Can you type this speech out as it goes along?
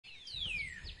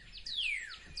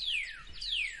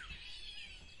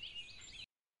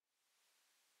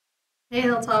Hey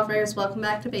Hilltoppers, welcome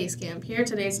back to BaseCamp. Here are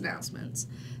today's announcements.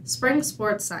 Spring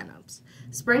sports signups.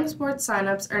 Spring sports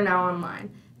signups are now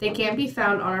online. They can be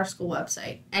found on our school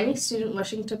website. Any student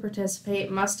wishing to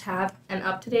participate must have an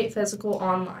up-to-date physical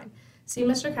online. See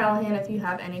Mr. Callahan if you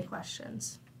have any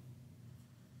questions.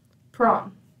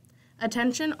 Prom.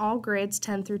 Attention all grades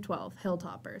 10 through 12,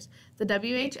 Hilltoppers. The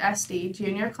WHSD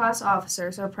junior class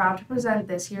officers are proud to present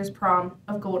this year's prom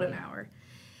of Golden Hour.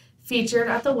 Featured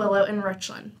at the Willow in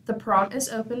Richland. The prom is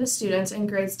open to students in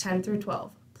grades 10 through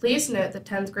 12. Please note that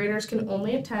 10th graders can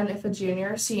only attend if a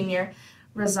junior or senior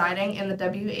residing in the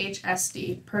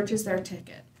WHSD purchase their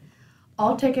ticket.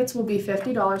 All tickets will be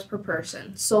 $50 per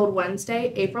person, sold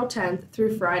Wednesday, April 10th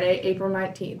through Friday, April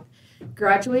 19th.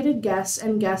 Graduated guests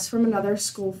and guests from another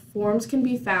school forms can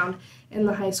be found in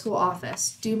the high school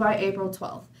office, due by April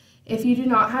 12th. If you do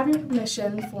not have your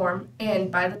permission form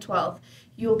in by the 12th,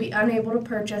 you will be unable to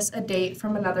purchase a date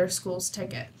from another school's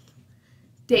ticket.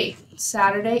 Date,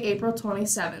 Saturday, April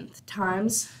 27th.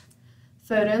 Times,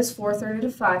 photos 4:30 to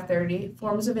 5:30.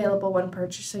 Forms available when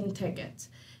purchasing tickets.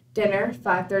 Dinner,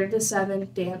 5:30 to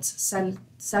 7. Dance,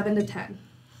 7 to 10.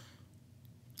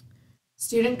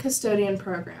 Student Custodian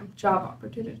Program, Job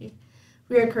Opportunity.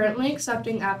 We are currently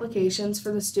accepting applications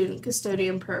for the Student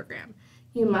Custodian Program.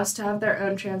 You must have their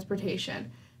own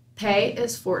transportation. Pay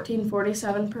is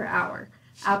 $14.47 per hour.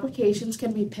 Applications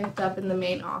can be picked up in the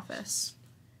main office.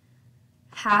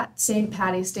 Hat St.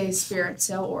 Patty's Day Spirit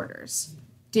Sale orders.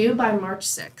 Due by March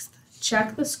 6th.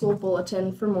 Check the school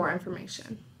bulletin for more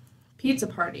information. Pizza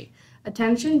Party.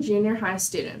 Attention junior high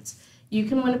students. You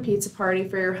can win a pizza party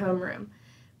for your homeroom.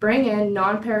 Bring in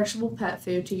non-perishable pet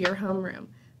food to your homeroom.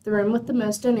 The room with the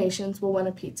most donations will win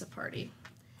a pizza party.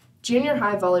 Junior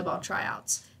high volleyball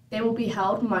tryouts. They will be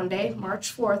held Monday,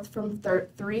 March 4th from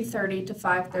 3:30 to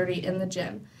 5:30 in the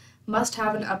gym. Must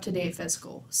have an up-to-date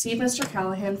physical. See Mr.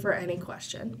 Callahan for any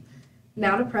question.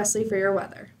 Now to Presley for your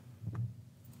weather.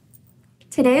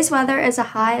 Today's weather is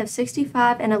a high of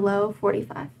 65 and a low of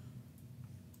 45.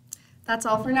 That's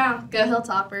all for now. Go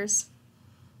Hilltoppers.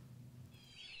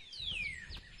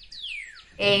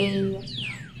 Hey.